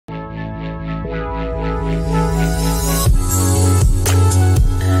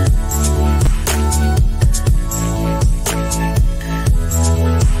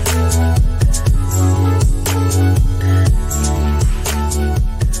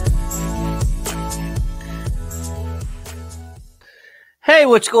Hey,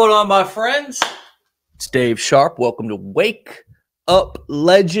 what's going on, my friends? It's Dave Sharpe. Welcome to Wake Up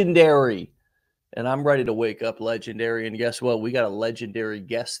Legendary. And I'm ready to wake up legendary. And guess what? We got a legendary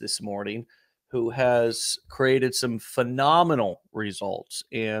guest this morning who has created some phenomenal results.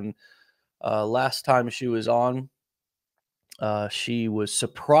 And last time she was on, she was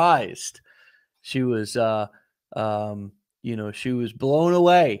surprised. She was, she was blown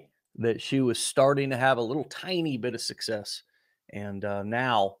away that she was starting to have a little tiny bit of success. And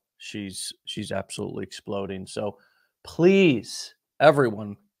now she's absolutely exploding. So please,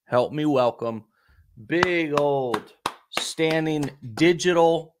 everyone, help me welcome big old standing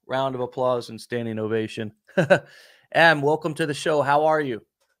digital round of applause and standing ovation. Em, welcome to the show. How are you?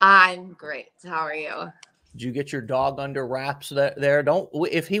 I'm great. How are you? Did you get your dog under wraps there? Don't,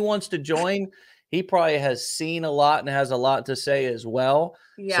 if he wants to join, he probably has seen a lot and has a lot to say as well.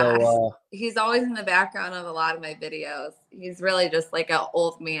 Yeah, So he's always in the background of a lot of my videos. He's really just like an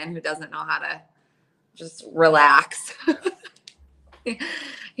old man who doesn't know how to just relax.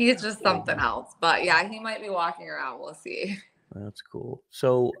 He's just something else. But yeah, he might be walking around. We'll see. that's cool.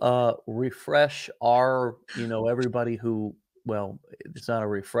 So refresh our, everybody who, well, it's not a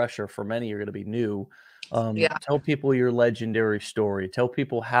refresher for many, you're going to be new. Yeah. Tell people your legendary story. Tell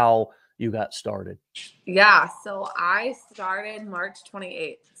people how you got started. Yeah. So I started March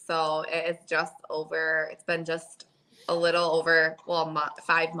 28th. So it's just over, it's been just a little over,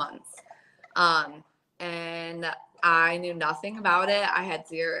 5 months. And I knew nothing about it. I had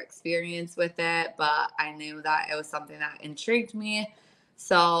zero experience with it, but I knew that it was something that intrigued me.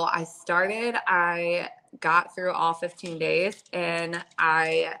 So I got through all 15 days and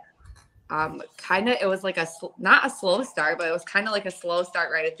I it was like not a slow start, but it was kind of like a slow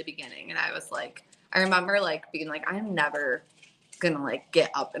start right at the beginning. And I was like, I remember like being like, I'm never gonna like get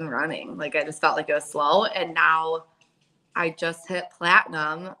up and running. Like I just felt like it was slow. And now I just hit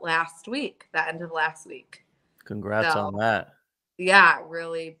platinum last week, the end of last week. Congrats on that. Yeah,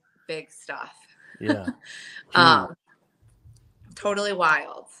 really big stuff. Yeah. Totally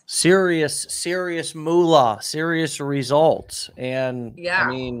wild. Serious moolah, serious results. And yeah, I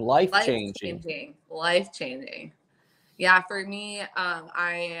mean, life-changing. Life changing. Yeah, for me,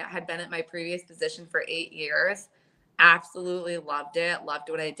 I had been at my previous position for 8 years. Absolutely loved it. Loved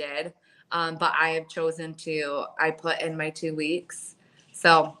what I did. But I have chosen I put in my 2 weeks.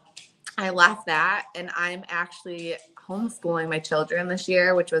 So I left that and I'm actually homeschooling my children this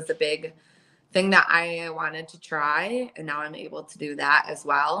year, which was a big thing that I wanted to try. And now I'm able to do that as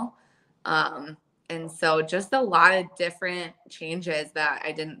well. And so just a lot of different changes that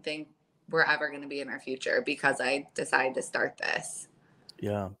I didn't think were ever going to be in our future because I decided to start this.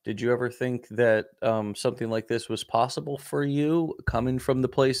 Yeah. Did you ever think that something like this was possible for you coming from the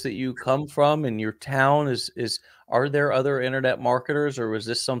place that you come from in your town? Are there other internet marketers, or was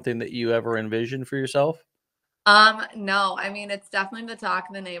this something that you ever envisioned for yourself? No, I mean, it's definitely the talk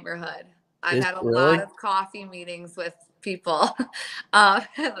in the neighborhood. I've Is had a it lot really? of coffee meetings with people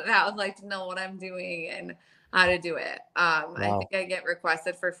that would like to know what I'm doing and how to do it. I Wow. think I get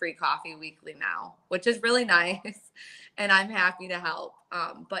requested for free coffee weekly now, which is really nice. And I'm happy to help.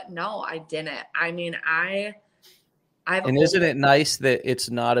 But no, I didn't. I mean, I've And always, isn't it nice that it's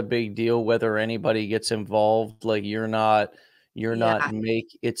not a big deal whether anybody gets involved? Like you're not yeah,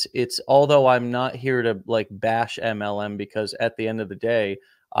 make it's although I'm not here to like bash MLM, because at the end of the day,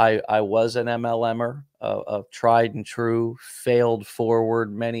 I was an MLMer, of tried and true, failed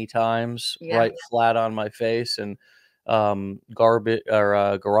forward many times, yeah, right flat on my face, and garbage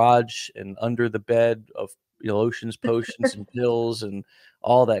or garage and under the bed of lotions, potions, and pills and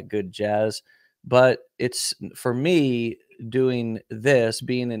all that good jazz. But it's for me doing this,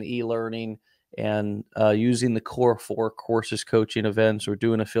 being an e-learning and using the core 4 courses, coaching events, or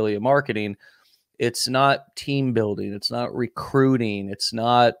doing affiliate marketing. It's not team building. It's not recruiting. It's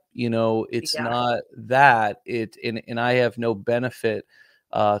not, it's yeah, not that and I have no benefit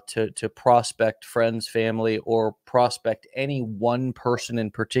to prospect friends, family, or prospect any one person in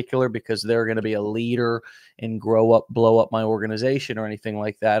particular because they're going to be a leader and blow up my organization or anything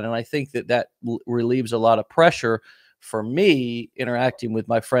like that. And I think that relieves a lot of pressure for me interacting with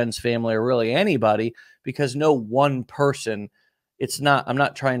my friends, family, or really anybody, because no one person, I'm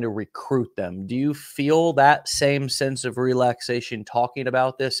not trying to recruit them. Do you feel that same sense of relaxation talking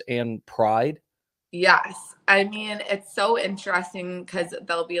about this and pride? yes. I mean, it's so interesting because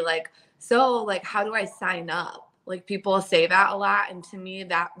they'll be like, so like, how do I sign up? Like people say that a lot. And to me,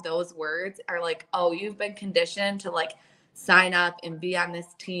 those words are like, oh, you've been conditioned to like sign up and be on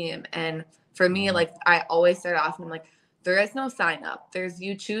this team. And for me, Mhm. like I always start off and I'm like, there is no sign up.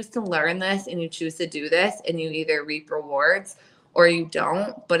 You choose to learn this and you choose to do this and you either reap rewards or you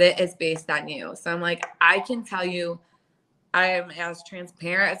don't, but it is based on you. So I'm like, I can tell you, I am as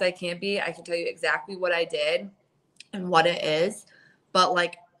transparent as I can be. I can tell you exactly what I did and what it is. But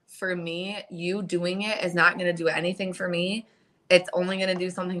like for me, you doing it is not going to do anything for me. It's only going to do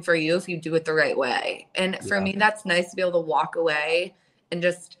something for you if you do it the right way. And for Yeah. me, that's nice to be able to walk away and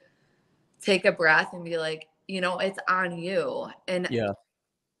just take a breath and be like, it's on you. And Yeah.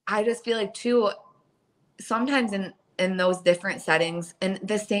 I just feel like too, sometimes in those different settings, and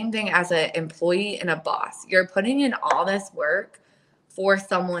the same thing as an employee and a boss, you're putting in all this work for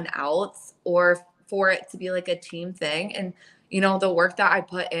someone else or for it to be like a team thing. And the work that I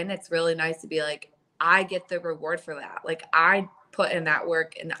put in, it's really nice to be like, I get the reward for that. Like I put in that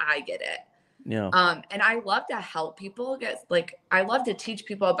work and I get it. Yeah. And I love to help people get, like, I love to teach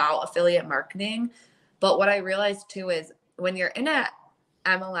people about affiliate marketing. But what I realized too is when you're in a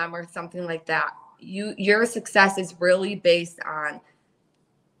MLM or something like that, your success is really based on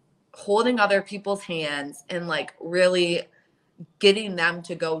holding other people's hands and like really getting them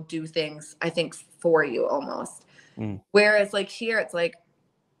to go do things, I think, for you almost. Whereas like here, it's like,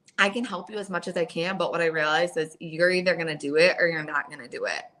 I can help you as much as I can, but what I realized is you're either going to do it or you're not going to do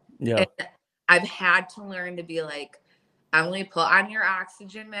it. Yeah. And I've had to learn to be like, Emily, put on your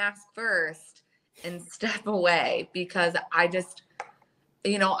oxygen mask first and step away, because I just,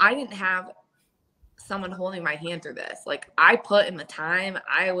 I didn't have someone holding my hand through this. Like I put in the time,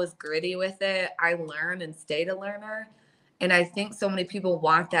 I was gritty with it. I learned and stayed a learner. And I think so many people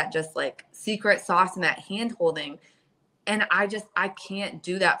want that just like secret sauce and that hand holding. And I can't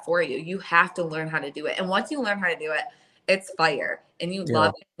do that for you. You have to learn how to do it. And once you learn how to do it, it's fire and you Yeah.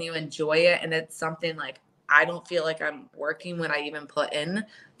 love it and you enjoy it. And it's something like, I don't feel like I'm working when I even put in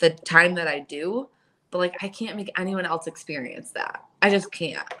the time that I do, but like, I can't make anyone else experience that. I just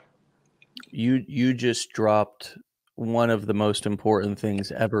can't. You just dropped one of the most important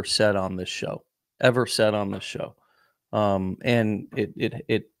things ever said on this show. Ever said on this show. And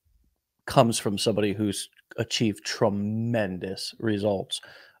it comes from somebody who's achieved tremendous results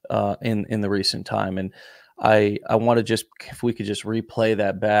in the recent time. And I want to just, if we could just replay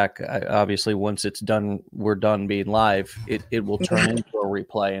that back. Obviously, once it's done, we're done being live. It will turn into a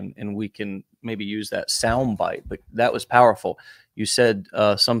replay, and we can maybe use that sound bite. But that was powerful. You said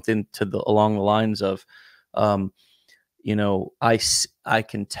something along the lines of, I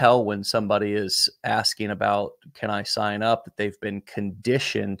can tell when somebody is asking about, can I sign up, that they've been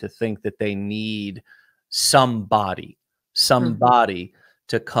conditioned to think that they need somebody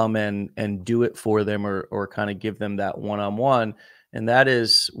to come in and do it for them, or kind of give them that one-on-one. And that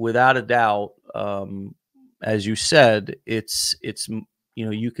is without a doubt, as you said, it's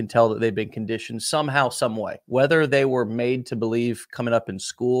you can tell that they've been conditioned somehow, some way, whether they were made to believe coming up in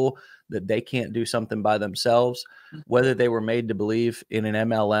school that they can't do something by themselves, whether they were made to believe in an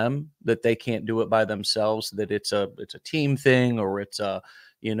MLM that they can't do it by themselves, that it's a team thing, or it's a,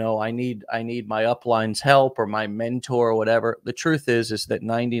 I need my upline's help or my mentor or whatever. The truth is that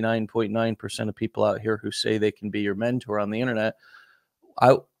 99.9% of people out here who say they can be your mentor on the internet,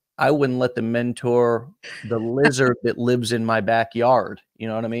 I wouldn't let them mentor the lizard that lives in my backyard. You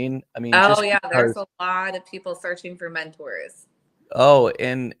know what I mean? Oh just yeah, there's because, a lot of people searching for mentors. oh,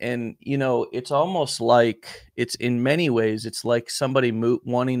 and it's almost like, it's in many ways, it's like somebody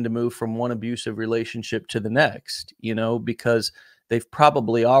wanting to move from one abusive relationship to the next, because they've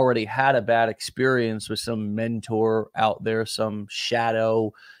probably already had a bad experience with some mentor out there, some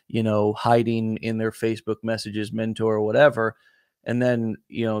shadow, hiding in their Facebook messages, mentor or whatever. And then,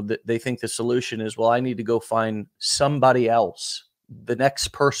 they think the solution is, well, I need to go find somebody else, the next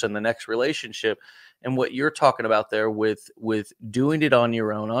person, the next relationship. And what you're talking about there with doing it on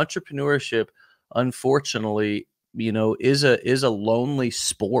your own, entrepreneurship, unfortunately, is a lonely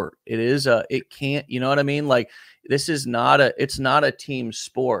sport. It can't, you know what I mean? Like, it's not a team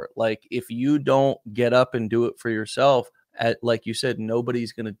sport. Like, if you don't get up and do it for yourself, like you said,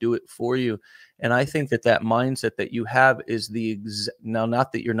 nobody's going to do it for you. And I think that mindset that you have is now,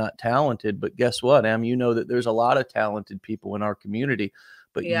 not that you're not talented, but guess what, Em, that there's a lot of talented people in our community.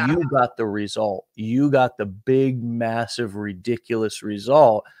 But Yeah. you got the result. You got the big, massive, ridiculous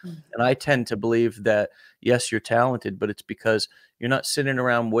result. And I tend to believe that, yes, you're talented, but it's because you're not sitting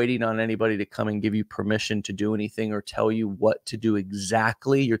around waiting on anybody to come and give you permission to do anything or tell you what to do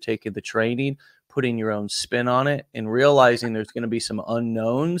exactly. You're taking the training, putting your own spin on it, and realizing there's going to be some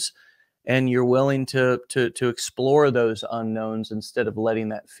unknowns, and you're willing to explore those unknowns instead of letting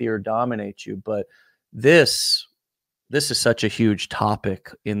that fear dominate you. But this is such a huge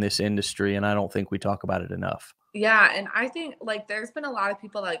topic in this industry, and I don't think we talk about it enough. Yeah, and I think like there's been a lot of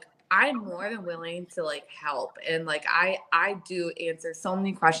people like I'm more than willing to like help, and like I do answer so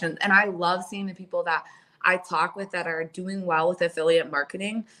many questions, and I love seeing the people that I talk with that are doing well with affiliate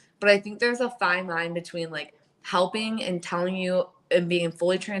marketing. But I think there's a fine line between like helping and telling you and being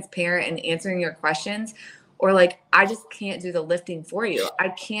fully transparent and answering your questions, or like I just can't do the lifting for you. I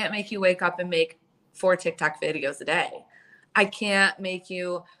can't make you wake up and make 4 TikTok videos a day. I can't make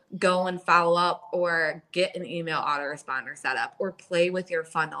you go and follow up or get an email autoresponder set up or play with your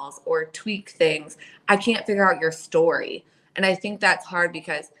funnels or tweak things. I can't figure out your story. And I think that's hard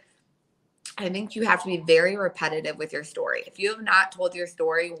because I think you have to be very repetitive with your story. If you have not told your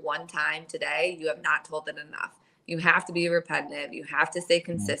story one time today, you have not told it enough. You have to be repetitive. You have to stay Mm.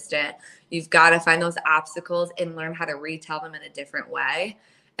 consistent. You've got to find those obstacles and learn how to retell them in a different way.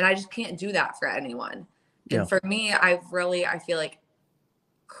 And I just can't do that for anyone. Yeah. And for me, I feel like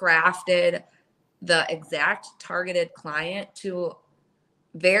crafted the exact targeted client to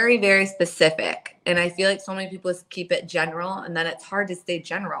very, very specific. And I feel like so many people just keep it general, and then it's hard to stay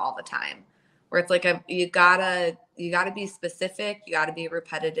general all the time. Where it's like you gotta be specific, you gotta be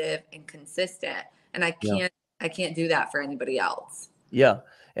repetitive and consistent. And Yeah. I can't do that for anybody else. Yeah.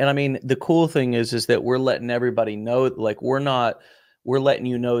 And I mean, the cool thing is that we're letting everybody know, like, we're letting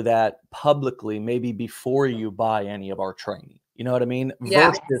you know that publicly, maybe before you buy any of our training. You know what I mean?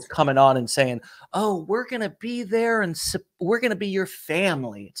 Yeah. Versus coming on and saying, "Oh, we're going to be there and we're going to be your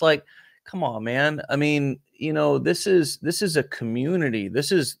family." It's like, come on, man. I mean, this is a community.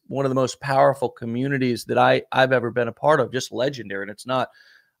 This is one of the most powerful communities that I've ever been a part of, just legendary. And it's not,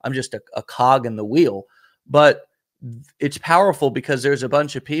 I'm just a cog in the wheel, but it's powerful because there's a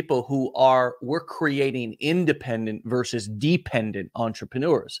bunch of people we're creating independent versus dependent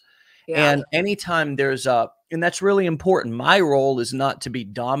entrepreneurs. Yeah. And anytime and that's really important. My role is not to be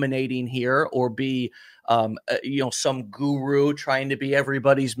dominating here or be, some guru trying to be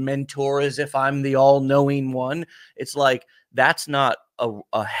everybody's mentor as if I'm the all knowing one. It's like, that's not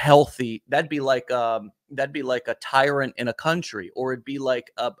a healthy, that'd be like a tyrant in a country, or it'd be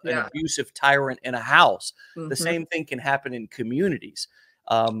like an Yeah. abusive tyrant in a house. The Hmm. same thing can happen in communities.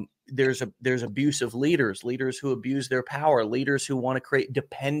 There's abusive leaders who abuse their power, leaders who want to create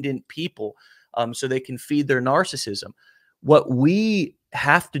dependent people, so they can feed their narcissism. What we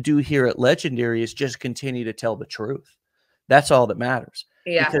have to do here at Legendary is just continue to tell the truth. That's all that matters,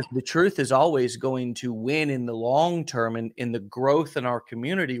 Yeah. because the truth is always going to win in the long term, and in the growth in our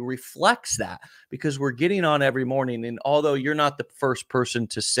community reflects that, because we're getting on every morning. And although you're not the first person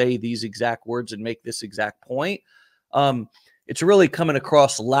to say these exact words and make this exact point, it's really coming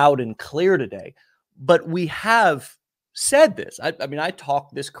across loud and clear today. But we have said this. I mean, I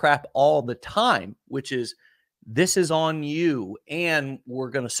talk this crap all the time, which is, this is on you, and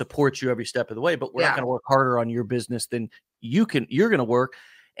we're going to support you every step of the way, but we're not Yeah. going to work harder on your business than you're going to work.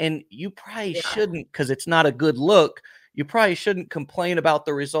 And you probably Yeah. shouldn't, because it's not a good look. You probably shouldn't complain about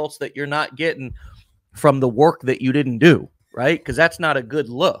the results that you're not getting from the work that you didn't do, right? Because that's not a good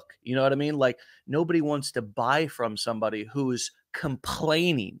look. You know what I mean? Like, nobody wants to buy from somebody who's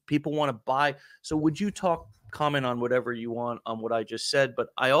complaining. People want to buy. So would you comment on whatever you want on what I just said? But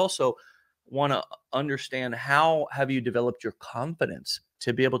I also want to understand, how have you developed your confidence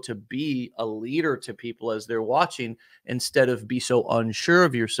to be able to be a leader to people as they're watching, instead of be so unsure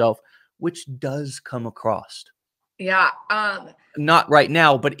of yourself, which does come across. Yeah. Not right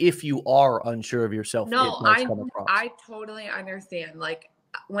now, but if you are unsure of yourself, it No, does come across. I totally understand. Like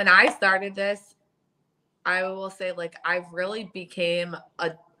when I started this, I will say like I feel like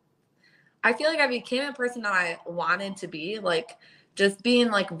I became a person that I wanted to be, like just being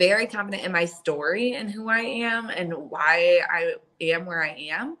like very confident in my story and who I am and why I am where I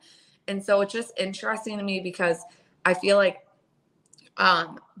am. And so it's just interesting to me because I feel like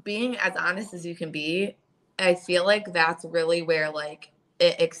being as honest as you can be, I feel like that's really where like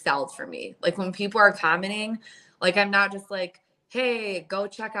it excelled for me. Like when people are commenting, like I'm not just like, hey, go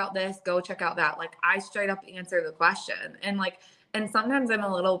check out this, go check out that. Like I straight up answer the question. And sometimes I'm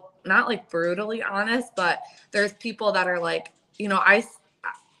a little not like brutally honest, but there's people that are like,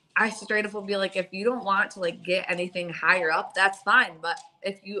 I straight up will be like, if you don't want to like get anything higher up, that's fine. But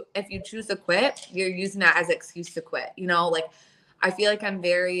if you choose to quit, you're using that as an excuse to quit. Like I feel like I'm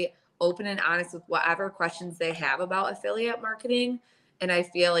very open and honest with whatever questions they have about affiliate marketing. And I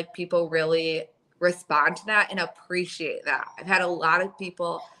feel like people really respond to that and appreciate that. I've had a lot of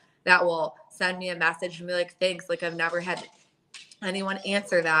people that will send me a message and be like, thanks. Like I've never had anyone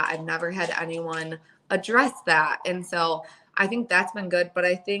answer that. I've never had anyone address that. And so I think that's been good. But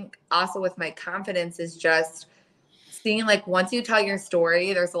I think also with my confidence is just seeing like once you tell your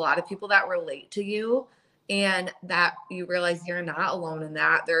story, there's a lot of people that relate to you. and that you realize you're not alone in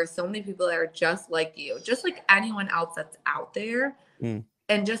that. There are so many people that are just like you, just like anyone else that's out there. Mm.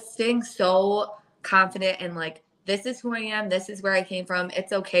 And just staying so confident and like, this is who I am. This is where I came from.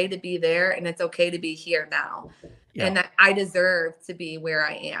 It's okay to be there and it's okay to be here now. Yeah. And that I deserve to be where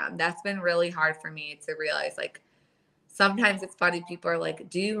I am. That's been really hard for me to realize. Like, sometimes it's funny. People are like,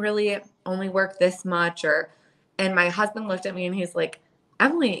 do you really only work this much? And my husband looked at me and he's like,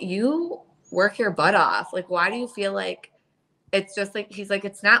 Emily, you work your butt off. Like, why do you feel like it's just like, he's like,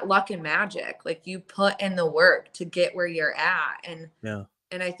 it's not luck and magic. Like, you put in the work to get where you're at.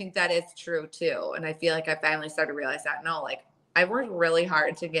 And I think that is true too. And I feel like I finally started to realize that, no, like, I worked really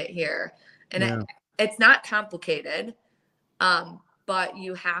hard to get here. And it's not complicated, but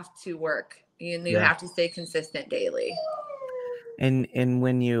you have to work. You have to stay consistent daily. And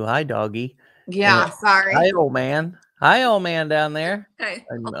when you, hi doggy. Yeah, sorry. Hi old man. Hi old man down there.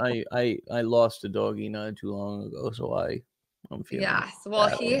 I lost a doggy not too long ago, so I'm feeling. Yes. Well,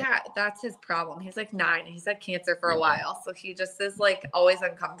 that's his problem. He's like 9. He's had cancer for a while. So he just is like always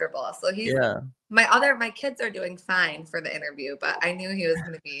uncomfortable. So my kids are doing fine for the interview, but I knew he was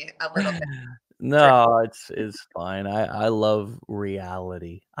going to be a little bit. No, it's fine. I love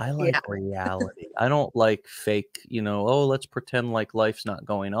reality. I like reality. I don't like fake, oh, let's pretend like life's not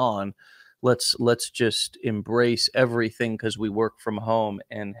going on. Let's just embrace everything because we work from home.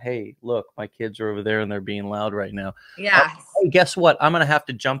 And hey, look, my kids are over there and they're being loud right now. Yes. Hey, guess what? I'm gonna have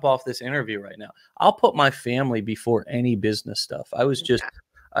to jump off this interview right now. I'll put my family before any business stuff. I was just,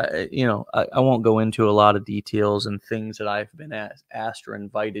 I won't go into a lot of details and things that I've been asked or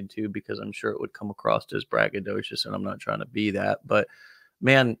invited to because I'm sure it would come across as braggadocious, and I'm not trying to be that. But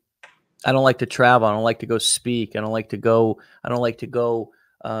man, I don't like to travel. I don't like to go speak. I don't like to go.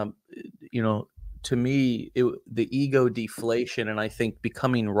 To me, the ego deflation, and I think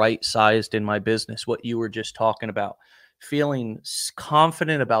becoming right-sized in my business, what you were just talking about, feeling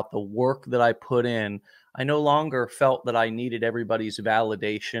confident about the work that I put in. I no longer felt that I needed everybody's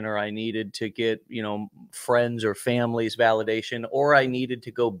validation, or I needed to get, friends or family's validation, or I needed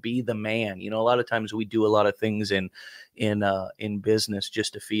to go be the man. A lot of times we do a lot of things in business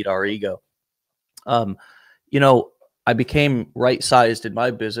just to feed our ego. I became right-sized in my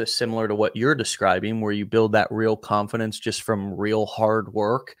business, similar to what you're describing, where you build that real confidence just from real hard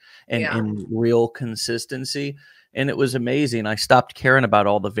work and real consistency. And it was amazing. I stopped caring about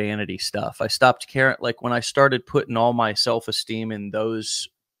all the vanity stuff. I stopped caring. Like when I started putting all my self-esteem in those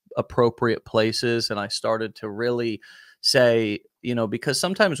appropriate places, and I started to really say, because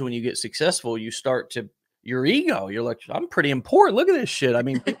sometimes when you get successful, you start to your ego. You're like, I'm pretty important. Look at this shit. I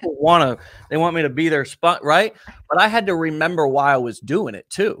mean, people they want me to be their spot, right? But I had to remember why I was doing it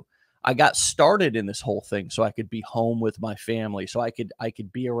too. I got started in this whole thing so I could be home with my family, so I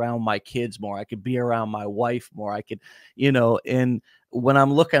could be around my kids more. I could be around my wife more. I could, and when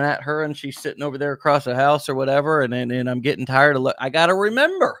I'm looking at her and she's sitting over there across the house or whatever, and I'm getting tired of I got to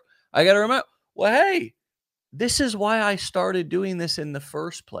remember, well, hey, this is why I started doing this in the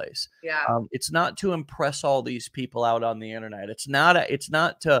first place. Yeah. It's not to impress all these people out on the internet. It's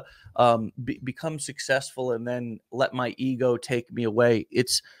not to become successful and then let my ego take me away.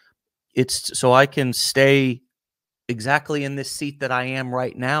 It's so I can stay exactly in this seat that I am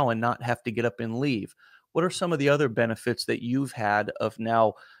right now and not have to get up and leave. What are some of the other benefits that you've had of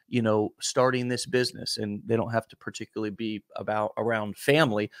now, starting this business? And they don't have to particularly be around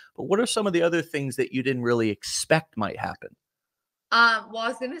family, but what are some of the other things that you didn't really expect might happen? Well, I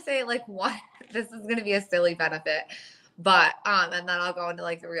was going to say like this is going to be a silly benefit, but, and then I'll go into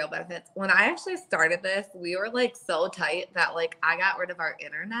like the real benefits. When I actually started this, we were like so tight that like I got rid of our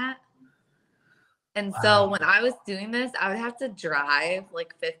internet. And so when I was doing this, I would have to drive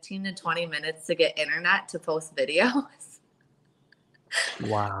like 15 to 20 minutes to get internet to post videos.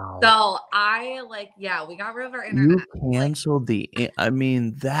 Wow. So we got rid of our internet. You canceled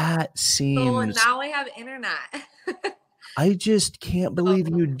that seems. So now I have internet. I just can't believe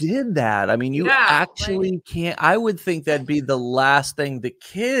you did that. I mean, you actually can't. I would think that'd be the last thing. The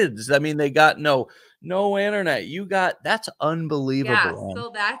kids, they got no internet. That's unbelievable. Yeah,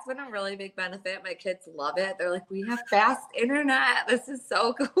 so that's been a really big benefit. My kids love it. They're like, we have fast internet. This is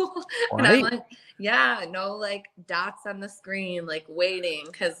so cool. Right? And I'm like, yeah, no like dots on the screen, like waiting,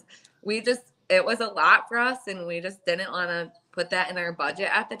 because it was a lot for us and we just didn't want to put that in our budget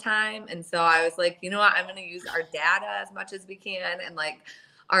at the time. And so I was like, you know what, I'm going to use our data as much as we can and like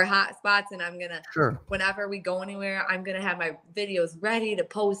our hotspots. And I'm going to, whenever we go anywhere, I'm going to have my videos ready to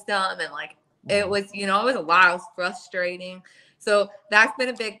post them. And like, it was, it was a lot. It was frustrating. So that's been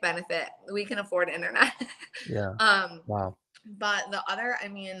a big benefit. We can afford internet. Yeah. Wow. But the other,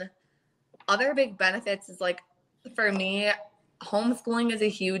 other big benefits is like, for me, homeschooling is a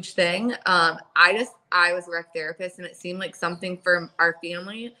huge thing. I was a rec therapist, and it seemed like something for our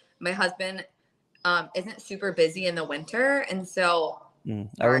family. My husband isn't super busy in the winter, and so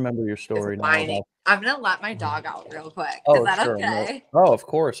I remember your story now whining. about. I'm gonna let my dog out real quick. Is Oh, that sure. No. okay? Oh, of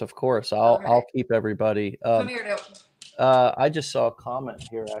course, of course. I'll Okay. keep everybody. Come here, dude. I just saw a comment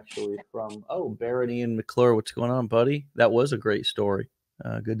here actually from Barony and McClure. What's going on, buddy? That was a great story.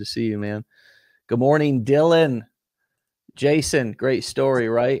 Good to see you, man. Good morning, Dylan. Jason, great story,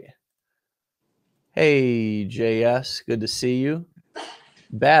 right? Hey, JS, good to see you.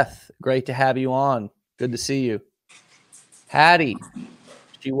 Beth, great to have you on. Good to see you. Hattie,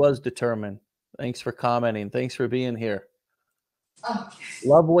 she was determined. Thanks for commenting. Thanks for being here. Oh.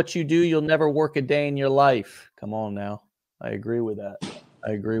 Love what you do. You'll never work a day in your life. Come on now. I agree with that.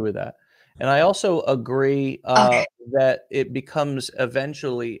 I agree with that. And I also agree that it becomes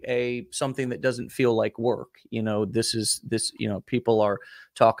eventually something that doesn't feel like work. You know, people are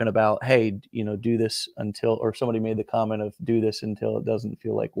talking about, hey, do this until, or somebody made the comment of do this until it doesn't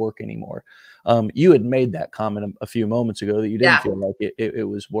feel like work anymore. You had made that comment a few moments ago that you didn't feel like it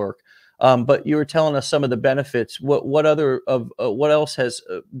was work. But you were telling us some of the benefits. What else has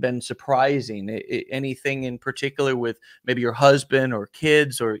been surprising? Anything in particular with maybe your husband or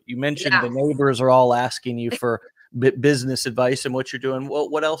kids, or you mentioned the neighbors are all asking you for business advice and what you're doing.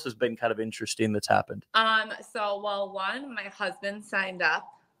 What else has been kind of interesting that's happened? One, my husband signed up.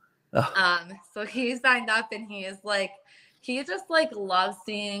 So he signed up, and he just like loves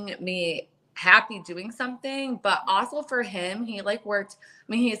seeing me happy doing something. But also for him, he's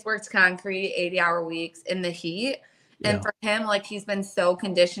worked concrete 80-hour weeks in the heat. And for him, like, he's been so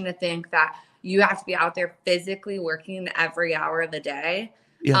conditioned to think that you have to be out there physically working every hour of the day.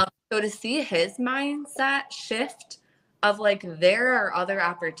 So to see his mindset shift of like, there are other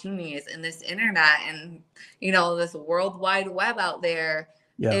opportunities in this internet and, this World Wide Web out there.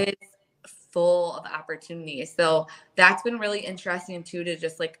 It's full of opportunities. So that's been really interesting too, to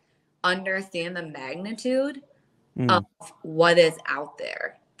just like understand the magnitude of what is out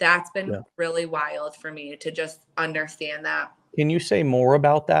there. That's been really wild for me to just understand that. Can you say more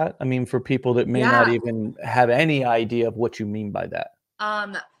about that? I mean, for people that may not even have any idea of what you mean by that.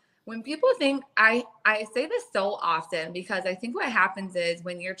 When people think, I say this so often, because I think what happens is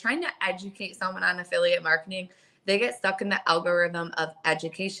when you're trying to educate someone on affiliate marketing, they get stuck in the algorithm of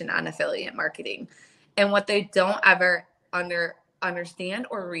education on affiliate marketing. And what they don't ever understand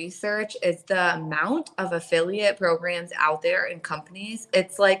or research is the amount of affiliate programs out there in companies.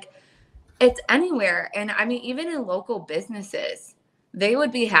 It's like, it's anywhere. And I mean, even in local businesses, they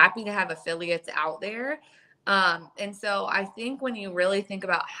would be happy to have affiliates out there. And so I think when you really think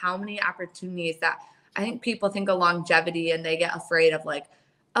about how many opportunities that, I think people think of longevity and they get afraid of like,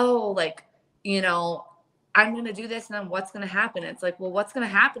 oh, like, I'm going to do this and then what's going to happen? It's like, well, what's going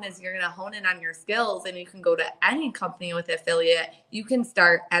to happen is you're going to hone in on your skills, and you can go to any company with affiliate. You can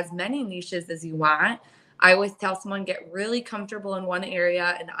start as many niches as you want. I always tell someone, get really comfortable in one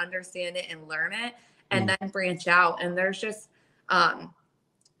area and understand it and learn it, and then branch out. And there's just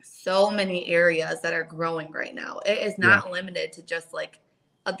so many areas that are growing right now. It is not limited to just like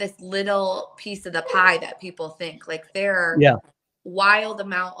this little piece of the pie that people think. Like, there are wild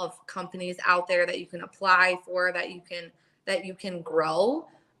amount of companies out there that you can apply for, that you can grow.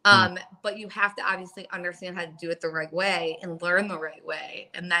 But you have to obviously understand how to do it the right way and learn the right way,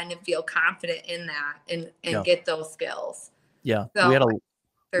 and then feel confident in that and get those skills. So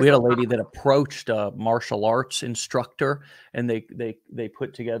we had a lady that approached a martial arts instructor, and they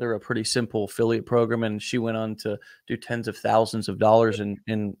put together a pretty simple affiliate program, and she went on to do tens of thousands of dollars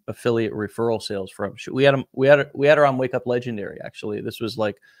in affiliate referral sales from. We had her on Wake Up Legendary. Actually, this was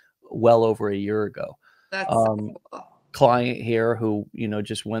like well over a year ago. That's so cool. Client here who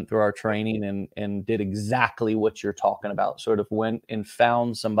just went through our training and did exactly what you're talking about. Sort of went and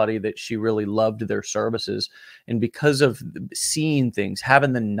found somebody that she really loved their services, and because of seeing things,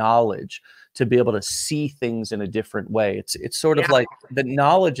 having the knowledge to be able to see things in a different way, it's sort of like the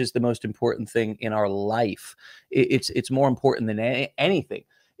knowledge is the most important thing in our life. It's more important than anything.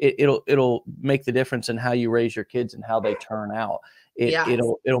 It'll make the difference in how you raise your kids and how they turn out.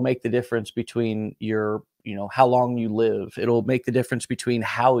 It'll make the difference between your how long you live. It'll make the difference between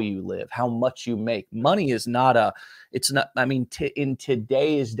how you live, how much you make. Money is not in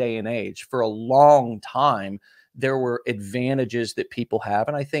today's day and age, for a long time, there were advantages that people have.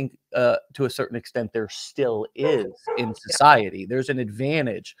 And I think to a certain extent, there still is in society. There's an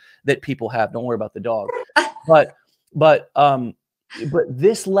advantage that people have. Don't worry about the dog. But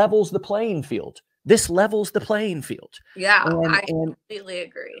this levels the playing field. This levels the playing field. I completely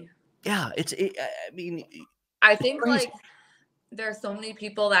agree. Yeah, I mean, I it's think crazy. like there's so many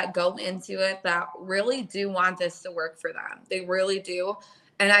people that go into it that really do want this to work for them. They really do.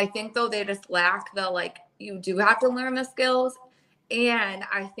 And I think though they just lack the like you do have to learn the skills. And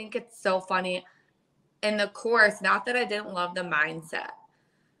I think it's so funny in the course, not that I didn't love the mindset.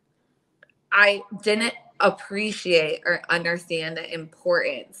 I didn't appreciate or understand the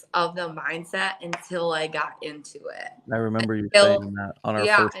importance of the mindset until I got into it. I remember you Until, saying that on our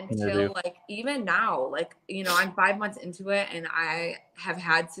yeah, first interview. until like even now, like, I'm 5 months into it and I have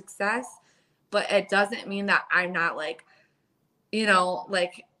had success, but it doesn't mean that I'm not like,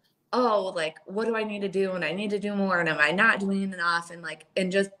 like, oh, like, what do I need to do? And I need to do more. And am I not doing enough? And like,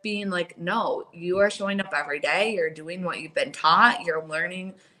 and just being like, no, you are showing up every day. You're doing what you've been taught. You're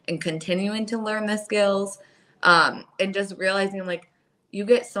learning and continuing to learn the skills. And just realizing like you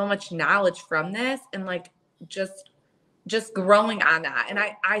get so much knowledge from this and like just growing on that. And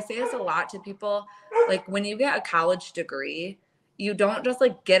I say this a lot to people, like when you get a college degree, you don't just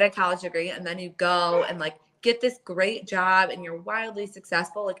like get a college degree and then you go and like get this great job and you're wildly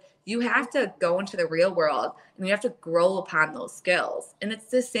successful. Like you have to go into the real world and you have to grow upon those skills. And it's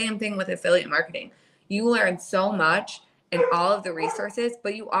the same thing with affiliate marketing. You learn so much and all of the resources,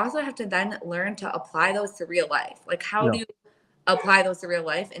 but you also have to then learn to apply those to real life. Like how Yeah. do you apply those to real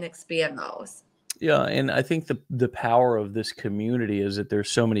life and expand those? Yeah, and I think the power of this community is that there's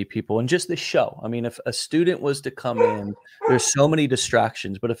so many people and just the show. I mean, if a student was to come in, there's so many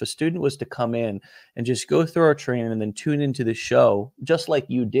distractions, but if a student was to come in and just go through our training and then tune into the show, just like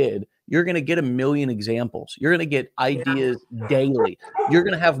you did, you're going to get a million examples. You're going to get Yeah. ideas daily. You're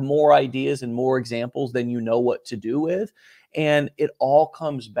going to have more ideas and more examples than you know what to do with. And it all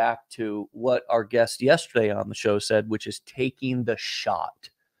comes back to what our guest yesterday on the show said, which is taking the shot,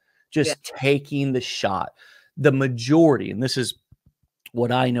 Yeah. just taking the shot. The majority, and this is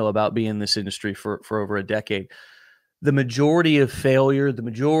what I know about being in this industry for over a decade, the majority of failure, the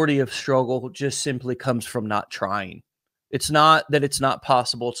majority of struggle just simply comes from not trying. It's not that it's not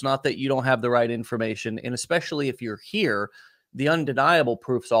possible. It's not that you don't have the right information. And especially if you're here, the undeniable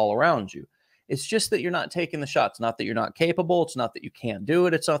proof's all around you. It's just that you're not taking the shots, not that you're not capable. It's not that you can't do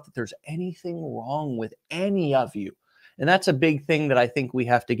it. It's not that there's anything wrong with any of you. And that's a big thing that I think we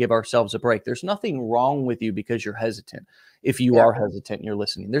have to give ourselves a break. There's nothing wrong with you because you're hesitant. If you Yeah. are hesitant and you're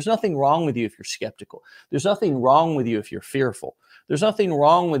listening, there's nothing wrong with you if you're skeptical. There's nothing wrong with you if you're fearful. There's nothing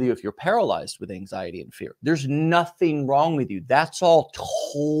wrong with you if you're paralyzed with anxiety and fear. There's nothing wrong with you. That's all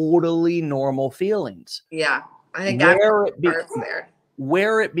totally normal feelings. Yeah. I think that's Where it be, starts there.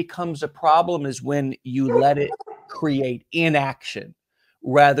 where it becomes a problem is when you let it create inaction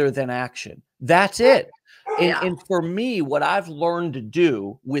rather than action. That's it. And, Yeah. and for me, what I've learned to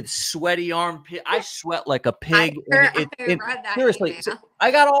do with sweaty armpit, I sweat like a pig. And I it read that seriously, email.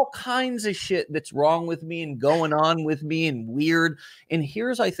 I got all kinds of shit that's wrong with me and going on with me and weird. And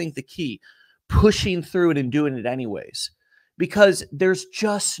here's, I think, the key: pushing through it and doing it anyways, because there's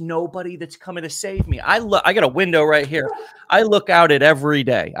just nobody that's coming to save me. I got a window right here. I look out at every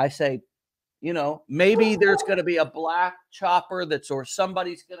day. I say, maybe there's going to be a black chopper or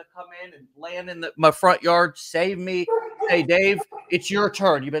somebody's going to come in and land in my front yard, save me. Hey, Dave, it's your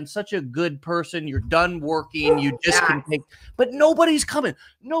turn. You've been such a good person. You're done working. You just Yeah. can take, but nobody's coming.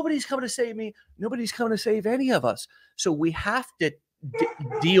 Nobody's coming to save me. Nobody's coming to save any of us. So we have to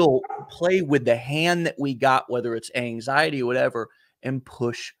play with the hand that we got, whether it's anxiety or whatever, and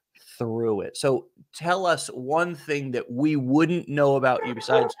push through it. So tell us one thing that we wouldn't know about you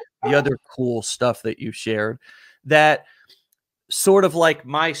besides the other cool stuff that you shared, that sort of like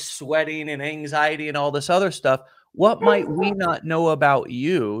my sweating and anxiety and all this other stuff. What might we not know about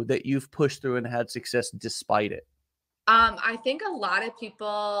you that you've pushed through and had success despite it? I think a lot of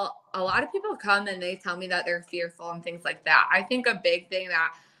people come and they tell me that they're fearful and things like that. I think a big thing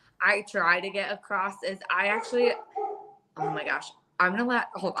that I try to get across is oh my gosh,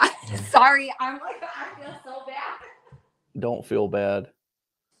 hold on. Sorry. I feel so bad. Don't feel bad.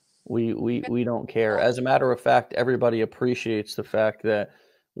 We don't care. As a matter of fact, everybody appreciates the fact that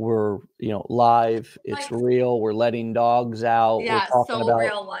we're, live, it's Like, real, we're letting dogs out, we're yeah, talking so about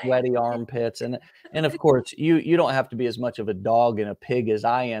real life. sweaty armpits, and of course, you don't have to be as much of a dog and a pig as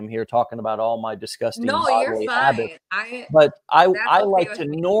I am here talking about all my disgusting No, you're bodily habits. fine. But That's I okay like to with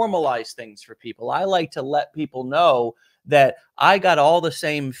me. normalize things for people. I like to let people know that I got all the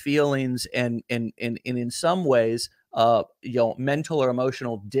same feelings and in some ways, mental or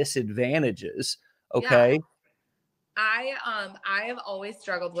emotional disadvantages. Yeah. Okay. I have always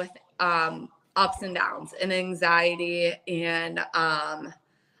struggled with ups and downs and anxiety and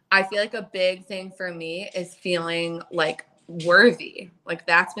I feel like a big thing for me is feeling like worthy. Like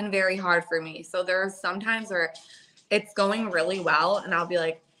that's been very hard for me. So there's sometimes where it's going really well and I'll be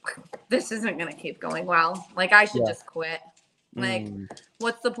like, this isn't going to keep going well. Like I should just quit. Like,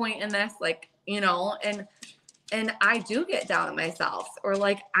 what's the point in this? Like, you know, and I do get down on myself or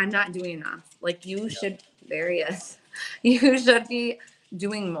like, I'm not doing enough. Like you should, you should be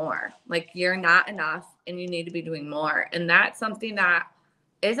doing more. Like you're not enough and you need to be doing more. And that's something that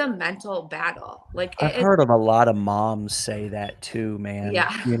is a mental battle. Like I've heard of a lot of moms say that too, man.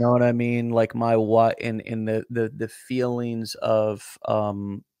 yeah. You know what I mean? Like my what in the feelings of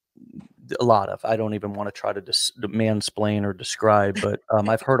a lot of, I don't even want to try to mansplain or describe, but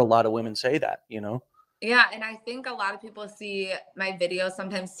I've heard a lot of women say that, you know? Yeah, and I think a lot of people see my videos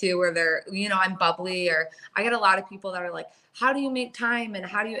sometimes too, where they're, you know, I'm bubbly, or I get a lot of people that are like, how do you make time? And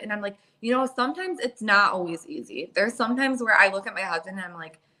how do you, and I'm like, you know, sometimes it's not always easy. There's sometimes where I look at my husband and I'm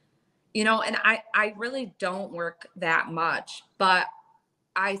like, you know, and I really don't work that much, but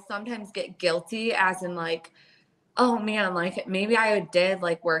I sometimes get guilty as in like, oh man, like maybe I did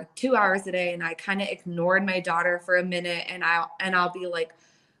like work 2 hours a day and I kind of ignored my daughter for a minute and I'll be like,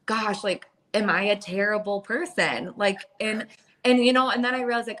 gosh, like, am I a terrible person? Like, and you know, and then I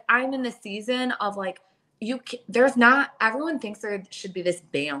realized like I'm in the season of like, there's not, everyone thinks there should be this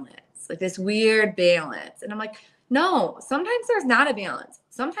balance, like this weird balance. And I'm like, no, sometimes there's not a balance.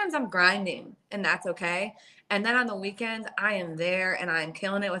 Sometimes I'm grinding and that's okay. And then on the weekends, I am there and I'm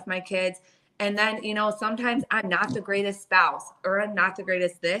killing it with my kids. And then, you know, sometimes I'm not the greatest spouse or I'm not the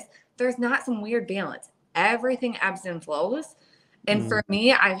greatest this. There's not some weird balance. Everything ebbs and flows. And for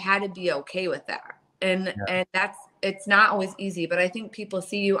me, I've had to be okay with that. And that's, it's not always easy, but I think people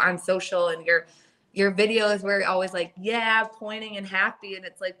see you on social and your videos where you're always like, yeah, pointing and happy. And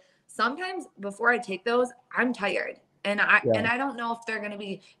it's like, sometimes before I take those, I'm tired. And I don't know if they're going to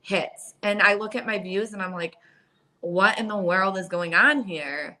be hits. And I look at my views and I'm like, what in the world is going on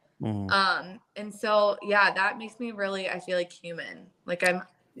here? And so, yeah, that makes me really, I feel like human. Like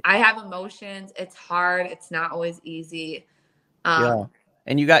I have emotions. It's hard. It's not always easy. Yeah.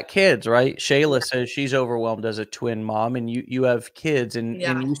 And you got kids, right? Shayla says she's overwhelmed as a twin mom, and you have kids, and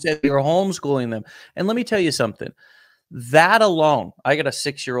you said you're homeschooling them. And let me tell you something. That alone, I got a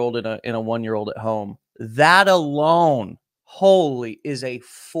 6-year-old and a 1-year-old at home. That alone, holy, is a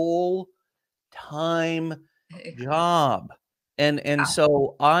full-time job. And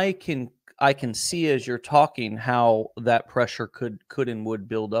so I can see as you're talking how that pressure could and would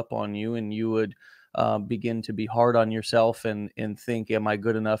build up on you, and you would begin to be hard on yourself and think, am I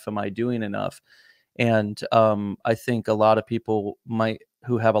good enough? Am I doing enough? And I think a lot of people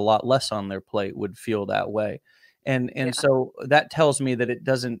who have a lot less on their plate would feel that way. And so that tells me that it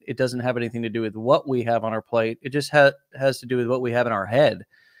doesn't have anything to do with what we have on our plate. It just has to do with what we have in our head.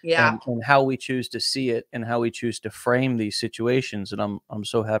 And how we choose to see it and how we choose to frame these situations. And I'm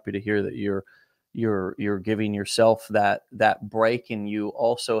so happy to hear that you're giving yourself that break, and you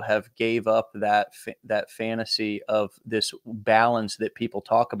also have gave up that fantasy of this balance that people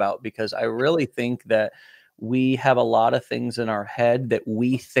talk about, because I really think that we have a lot of things in our head that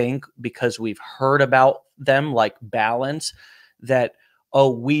we think, because we've heard about them, like balance, that,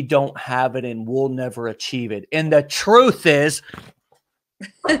 oh, we don't have it and we'll never achieve it. And the truth is,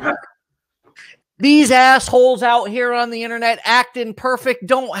 these assholes out here on the internet acting perfect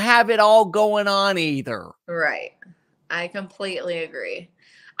don't have it all going on either. Right. I completely agree.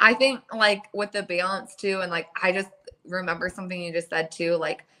 I think like with the balance too, and like I just remember something you just said too,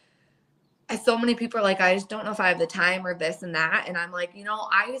 like so many people are like, I just don't know if I have the time or this and that. And I'm like, you know,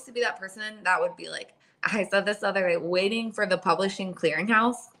 I used to be that person that would be like, I said this the other day, waiting for the publishing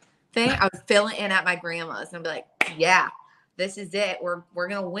clearinghouse thing. I would fill it in at my grandma's and I'd be like, yeah, this is it. We're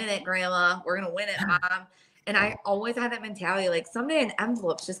going to win it, grandma. We're going to win it, mom. And I always had that mentality, like someday an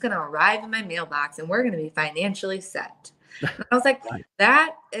envelope's just going to arrive in my mailbox and we're going to be financially set. And I was like,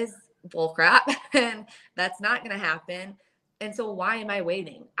 that is bullcrap and that's not going to happen. And so why am I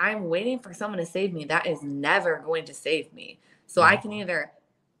waiting? I'm waiting for someone to save me. That is never going to save me. So I can either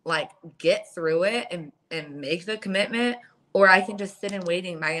like get through it and make the commitment, or I can just sit in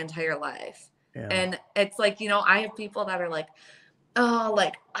waiting my entire life. Yeah. And it's like, you know, I have people that are like, oh,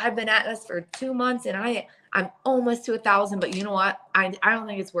 like I've been at this for 2 months and I'm almost to 1,000, but you know what? I don't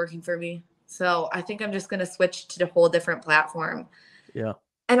think it's working for me. So I think I'm just going to switch to a whole different platform. Yeah.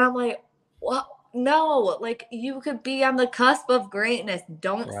 And I'm like, well, no, like you could be on the cusp of greatness.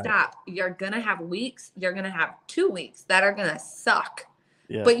 Don't stop. You're going to have weeks. You're going to have 2 weeks that are going to suck.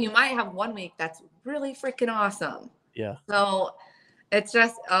 Yeah. But you might have 1 week that's really freaking awesome. Yeah. So it's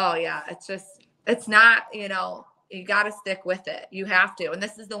just, oh yeah, it's not, you know, you got to stick with it. You have to. And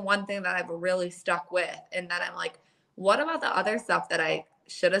this is the one thing that I've really stuck with. And then I'm like, what about the other stuff that I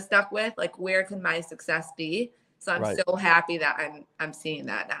should have stuck with? Like, where can my success be? So I'm Right. so happy that I'm seeing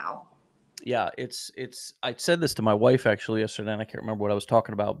that now. Yeah, it's I said this to my wife actually yesterday, and I can't remember what I was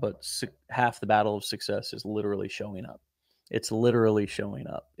talking about, but half the battle of success is literally showing up. It's literally showing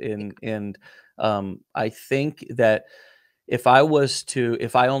up. And I think that if I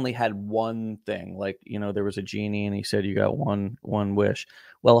only had one thing, like, there was a genie and he said you got one wish.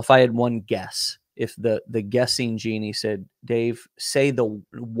 Well, if I had one guess, if the guessing genie said, Dave, say the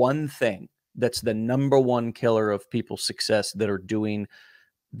one thing that's the number one killer of people's success that are doing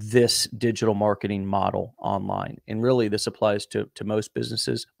this digital marketing model online. And really this applies to most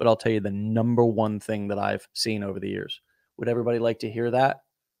businesses, but I'll tell you the number one thing that I've seen over the years. Would everybody like to hear that?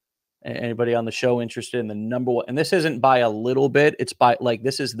 Anybody on the show interested in the number one? And this isn't by a little bit, it's by, like,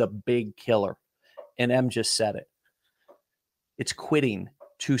 this is the big killer. And Em just said it. It's quitting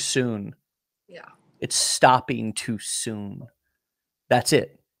too soon. Yeah. It's stopping too soon. That's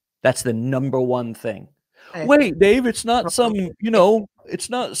it. That's the number one thing. Wait, Dave, it's not some, it's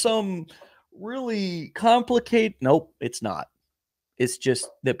not some really complicated. Nope, it's not. It's just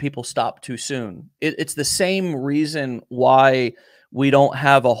that people stop too soon. It's the same reason why we don't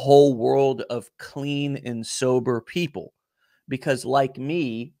have a whole world of clean and sober people. Because like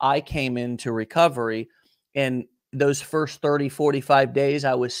me, I came into recovery, and those first 30, 45 days,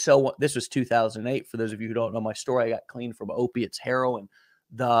 this was 2008. For those of you who don't know my story, I got clean from opiates, heroin.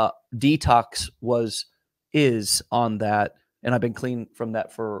 The detox is on that. And I've been clean from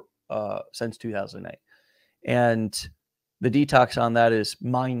that for since 2008. And the detox on that is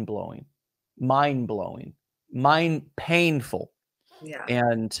mind-blowing, painful. Yeah.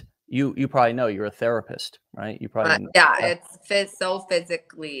 And you probably know, you're a therapist, right? You probably yeah, it's so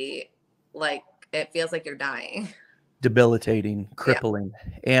physically, like, it feels like you're dying. Debilitating, crippling.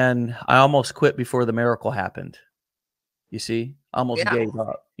 Yeah. And I almost quit before the miracle happened. You see, I almost gave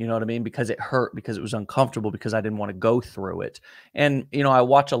up, you know what I mean? Because it hurt, because it was uncomfortable, because I didn't want to go through it. And, I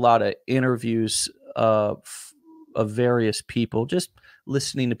watch a lot of interviews of various people, just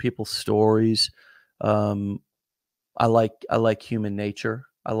listening to people's stories. I like human nature.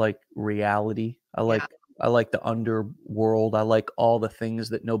 I like reality. I like the underworld. I like all the things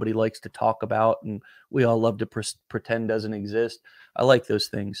that nobody likes to talk about, and we all love to pretend doesn't exist. I like those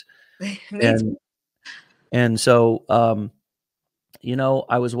things. And so, I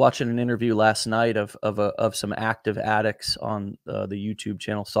was watching an interview last night of some active addicts on the YouTube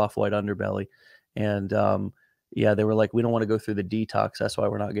channel Soft White Underbelly, and they were like, we don't want to go through the detox. That's why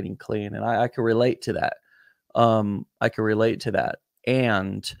we're not getting clean. And I can relate to that. I can relate to that.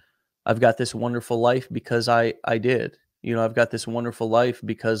 And I've got this wonderful life because I did. I've got this wonderful life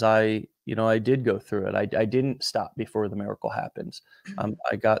because I did go through it. I didn't stop before the miracle happens.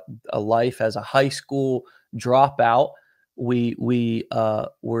 I got a life as a high school dropout. We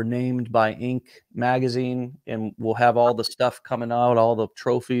were named by Inc. magazine, and we'll have all the stuff coming out, all the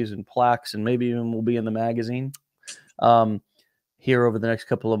trophies and plaques, and maybe even we'll be in the magazine here over the next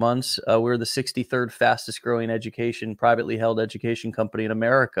couple of months. We're the 63rd fastest growing privately held education company in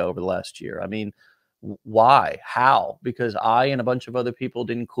America over the last year. I mean, why? How? Because I and a bunch of other people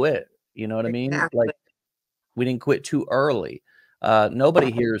didn't quit. You know what I mean? Like, we didn't quit too early. Nobody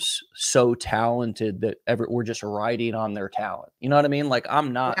here's so talented that we're just riding on their talent. You know what I mean? Like,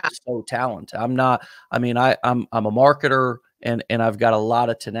 I'm not so talented. I'm a marketer, and I've got a lot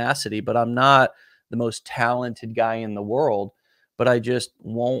of tenacity, but I'm not the most talented guy in the world. But I just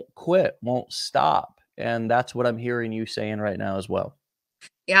won't quit, won't stop. And that's what I'm hearing you saying right now as well.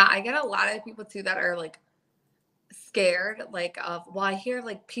 Yeah, I get a lot of people too that are like scared, like, I hear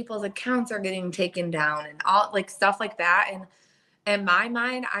like people's accounts are getting taken down and all, like, stuff like that. And in my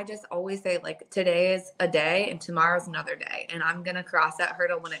mind, I just always say, like, today is a day and tomorrow's another day, and I'm gonna cross that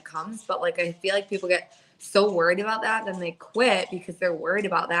hurdle when it comes. But like, I feel like people get so worried about that, then they quit because they're worried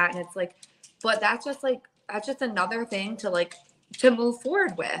about that. And it's like, but that's just another thing to move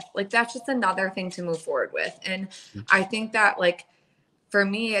forward with. Like, that's just another thing to move forward with. And I think that, like, for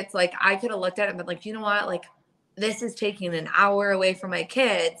me, it's like, I could have looked at it and been like, you know what, like, this is taking an hour away from my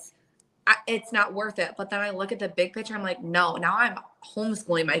kids. It's not worth it. But then I look at the big picture. I'm like, no, now I'm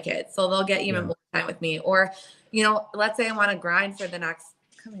homeschooling my kids, so they'll get even more time with me. Or, let's say I want to grind for the next,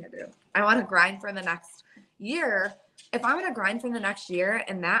 I want to grind for the next year. If I'm going to grind for the next year,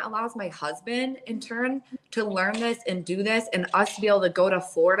 and that allows my husband in turn to learn this and do this, and us to be able to go to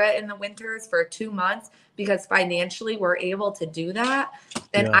Florida in the winters for 2 months because financially we're able to do that,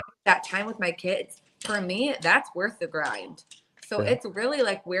 and I have that time with my kids, for me, that's worth the grind. So it's really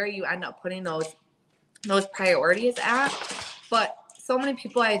like where you end up putting those priorities at. But so many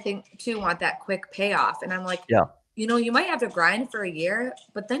people, I think, too, want that quick payoff. And I'm like, you know, you might have to grind for a year,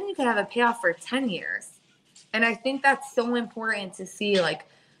 but then you could have a payoff for 10 years. And I think that's so important to see. Like,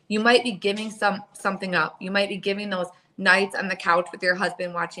 you might be giving something up. You might be giving those nights on the couch with your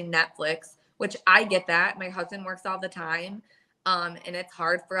husband watching Netflix, which I get that. My husband works all the time. And it's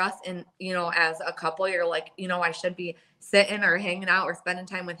hard for us. And, you know, as a couple, you're like, you know, I should be sitting or hanging out or spending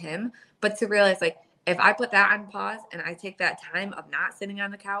time with him. But to realize, like, if I put that on pause and I take that time of not sitting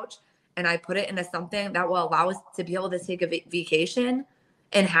on the couch and I put it into something that will allow us to be able to take a vacation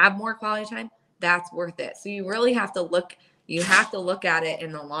and have more quality time, that's worth it. So you really have to look at it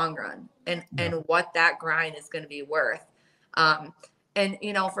in the long run and what that grind is going to be worth. And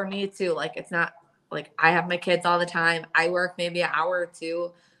you know, for me too, like, it's not like I have my kids all the time. I work maybe an hour or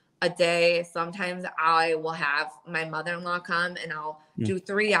two a day. Sometimes I will have my mother-in-law come and I'll do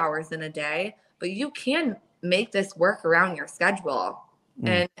 3 hours in a day, but you can make this work around your schedule.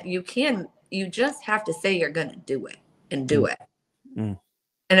 And you just have to say you're going to do it and do it. And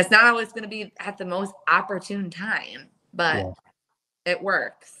it's not always going to be at the most opportune time, but it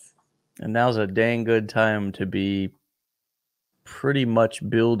works. And now's a dang good time to be pretty much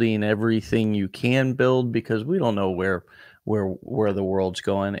building everything you can build, because we don't know where the world's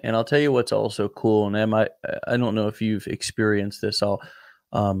going. And I'll tell you what's also cool. And Em, I don't know if you've experienced this. I'll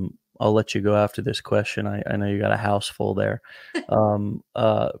let you go after this question. I know you got a house full there.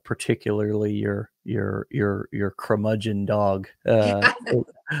 Particularly your curmudgeon dog,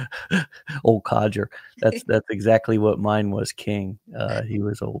 old Codger. That's exactly what mine was, King. He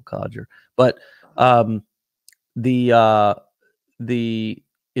was old Codger. But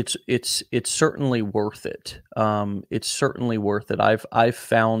it's certainly worth it. It's certainly worth it. I've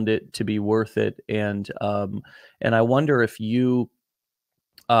found it to be worth it. And I wonder if you,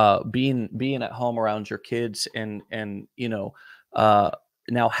 being at home around your kids and you know,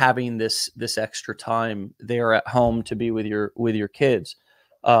 now having this extra time there at home to be with your kids,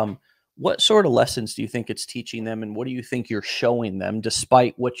 what sort of lessons do you think it's teaching them, and what do you think you're showing them,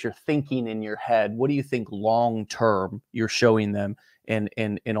 despite what you're thinking in your head? What do you think long term you're showing them, and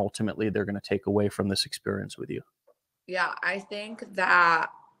ultimately they're going to take away from this experience with you? Yeah, I think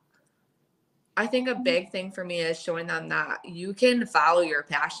a big thing for me is showing them that you can follow your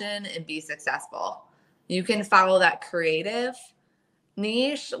passion and be successful. You can follow that creative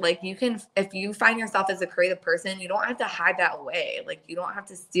niche. Like, you can, if you find yourself as a creative person, you don't have to hide that away. Like, you don't have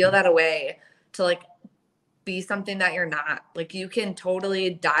to steal that away to like be something that you're not. Like, you can totally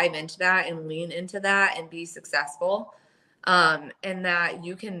dive into that and lean into that and be successful. And that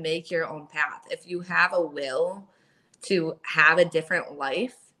you can make your own path. If you have a will to have a different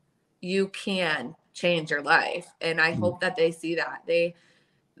life, you can change your life. And I hope that they see that.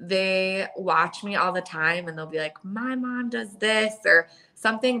 They watch me all the time and they'll be like, my mom does this or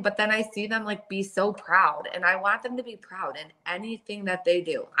something. But then I see them like be so proud, and I want them to be proud in anything that they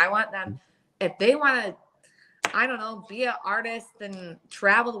do. I want them, if they want to, I don't know, be an artist and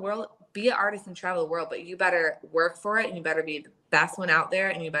travel the world, be an artist and travel the world, but you better work for it and you better be the best one out there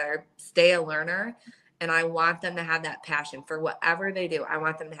and you better stay a learner. And I want them to have that passion for whatever they do. I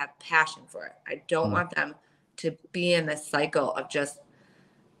want them to have passion for it. I don't want them to be in this cycle of just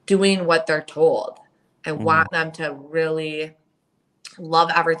doing what they're told. I want them to really love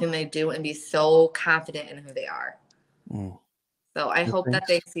everything they do and be so confident in who they are. So I hope that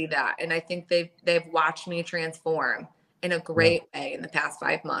they see that. And I think they've watched me transform in a great way in the past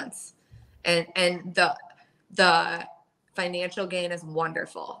 5 months. And the financial gain is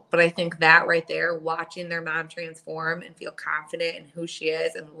wonderful. But I think that right there, watching their mom transform and feel confident in who she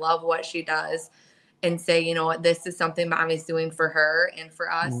is and love what she does and say, you know what, this is something mommy's doing for her and for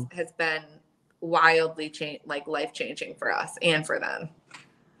us, has been wildly life-changing for us and for them.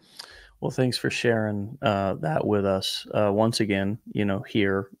 Well, thanks for sharing that with us once again. You know,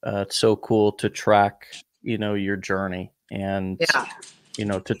 here it's so cool to track, you know, your journey, and you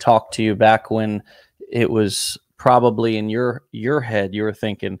know, to talk to you back when it was probably in your head, you were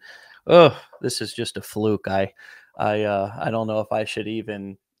thinking, "Oh, this is just a fluke. I don't know if I should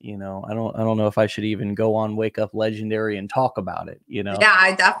even, you know, I don't know if I should even go on Wake Up Legendary and talk about it." You know? Yeah,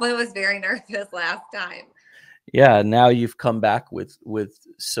 I definitely was very nervous last time. Yeah, now you've come back with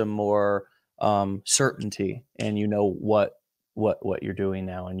some more certainty, and you know what you're doing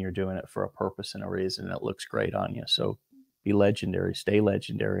now, and you're doing it for a purpose and a reason. And it looks great on you. So be legendary, stay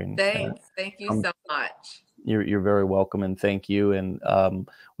legendary. And thanks. Thank you so much. You're very welcome, and thank you. And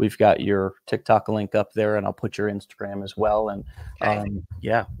we've got your TikTok link up there, and I'll put your Instagram as well. And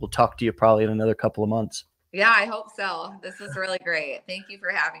yeah, we'll talk to you probably in another couple of months. Yeah, I hope so. This was really great. Thank you for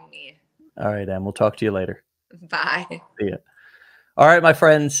having me. All right, Em, we'll talk to you later. Bye. See ya. All right, my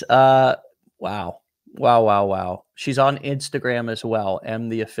friends. Wow. Wow, wow, wow. She's on Instagram as well, M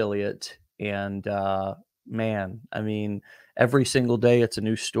the affiliate. And man, I mean, every single day it's a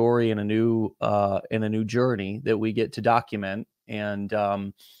new story and a new journey that we get to document. And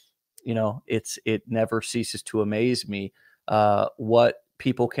you know, it never ceases to amaze me what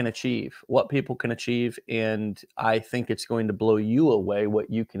people can achieve, and I think it's going to blow you away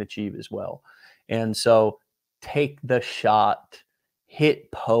what you can achieve as well. And so take the shot,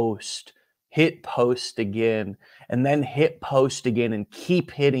 hit post, hit post again, and then hit post again, and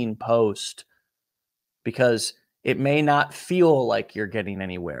keep hitting post, because it may not feel like you're getting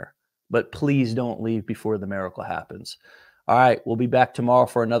anywhere, but please don't leave before the miracle happens. All right, we'll be back tomorrow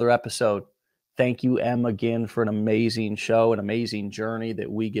for another episode. Thank you, Em, again for an amazing show, an amazing journey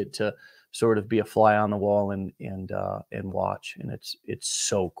that we get to sort of be a fly on the wall and watch, and it's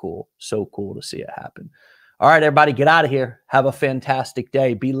so cool to see it happen. All right, everybody, get out of here. Have a fantastic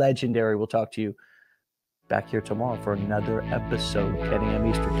day. Be legendary. We'll talk to you back here tomorrow for another episode, 10 a.m.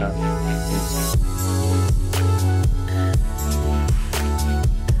 Eastern Time. Peace.